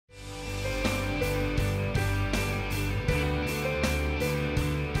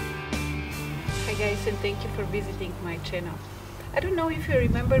guys, and thank you for visiting my channel. I don't know if you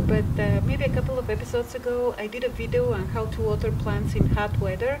remember, but maybe a couple of episodes ago I did a video on how to water plants in hot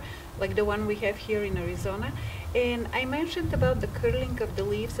weather, like the one we have here in Arizona, and I mentioned about the curling of the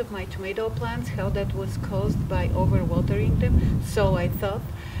leaves of my tomato plants, how that was caused by overwatering them. So I thought,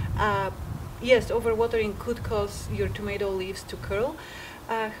 yes, overwatering could cause your tomato leaves to curl.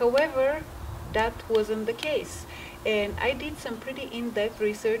 However, that wasn't the case. And I did some pretty in-depth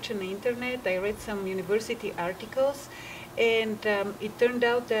research on the internet. I read some university articles, and it turned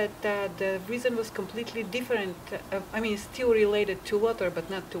out that the reason was completely different. I mean, still related to water, but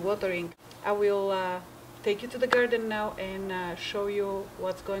not to watering. I will take you to the garden now and show you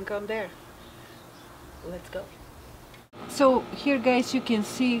what's going on there. Let's go. So here, guys, you can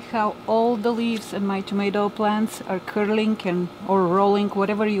see how all the leaves in my tomato plants are curling or rolling,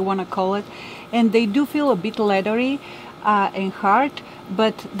 whatever you want to call it, and they do feel a bit leathery and hard,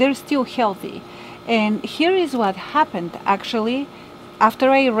 but they're still healthy. And here is what happened actually after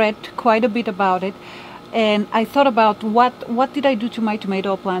I read quite a bit about it, and I thought about what did I do to my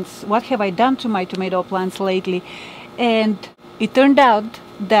tomato plants, what have I done to my tomato plants lately. And it turned out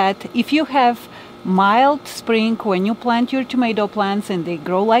that if you have mild spring when you plant your tomato plants and they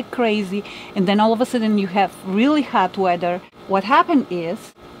grow like crazy, and then all of a sudden you have really hot weather, what happened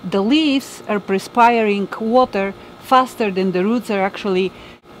is the leaves are perspiring water faster than the roots are actually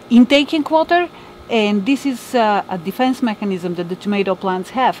intaking water, and this is a defense mechanism that the tomato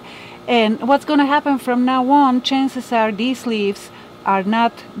plants have. And what's going to happen from now on, chances are these leaves are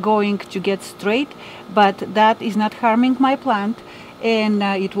not going to get straight, but that is not harming my plant, and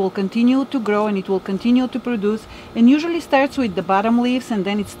it will continue to grow and it will continue to produce, and usually starts with the bottom leaves and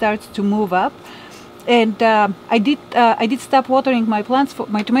then it starts to move up. And I did stop watering my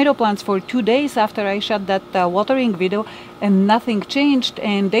tomato plants for 2 days after I shot that watering video, and nothing changed,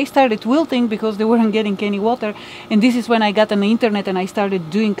 and they started wilting because they weren't getting any water. And this is when I got on the internet and I started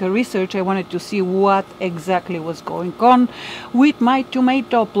doing a research. I wanted to see what exactly was going on with my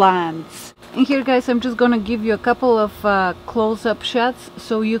tomato plants. And here, guys, I'm just gonna give you a couple of close-up shots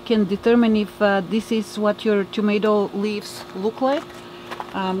so you can determine if this is what your tomato leaves look like.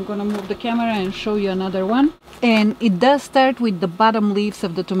 I'm gonna move the camera and show you another one. And it does start with the bottom leaves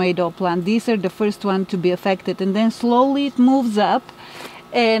of the tomato plant. These are the first one to be affected, and then slowly it moves up.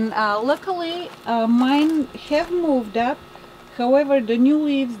 And luckily mine have moved up. However, the new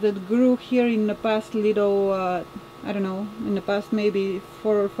leaves that grew here in the past little I don't know, in the past maybe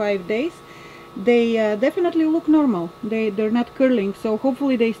 4 or 5 days, they definitely look normal. They're not curling, so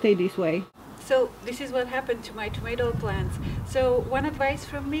hopefully they stay this way. So this is what happened to my tomato plants. So one advice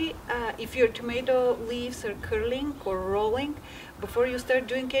from me, if your tomato leaves are curling or rolling, before you start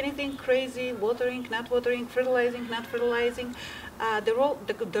doing anything crazy, watering, not watering, fertilizing, not fertilizing,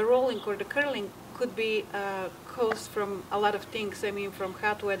 the rolling or the curling could be caused from a lot of things. I mean, from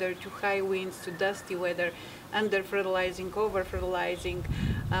hot weather to high winds to dusty weather, under fertilizing, over fertilizing,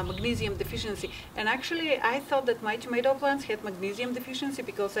 magnesium deficiency. And actually I thought that my tomato plants had magnesium deficiency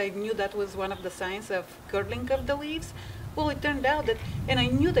because I knew that was one of the signs of curling of the leaves. Well, it turned out that, and I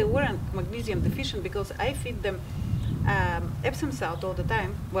knew they weren't magnesium deficient because I feed them Epsom salt all the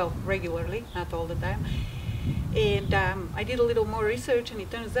time, well, regularly, not all the time. And I did a little more research, and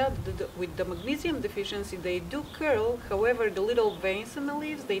it turns out that with the magnesium deficiency they do curl. However, the little veins in the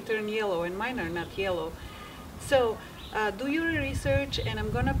leaves, they turn yellow, and mine are not yellow. So do your research, and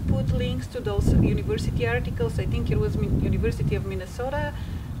I'm gonna put links to those university articles. I think it was University of Minnesota,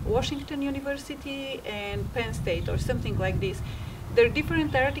 Washington University, and Penn State, or something like this. They're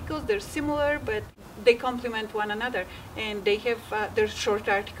different articles, they're similar, but they complement one another. And they have, they're short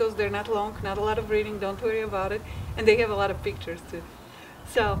articles, they're not long, not a lot of reading, don't worry about it. And they have a lot of pictures too.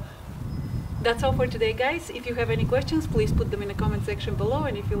 So that's all for today, guys. If you have any questions, please put them in the comment section below.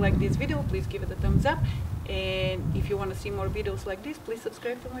 And if you like this video, please give it a thumbs up. And if you want to see more videos like this, please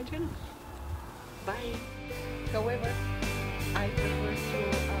subscribe to my channel. Bye. However, I prefer to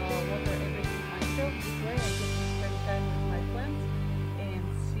water everything myself. This way I can spend time with my plants and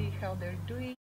see how they're doing.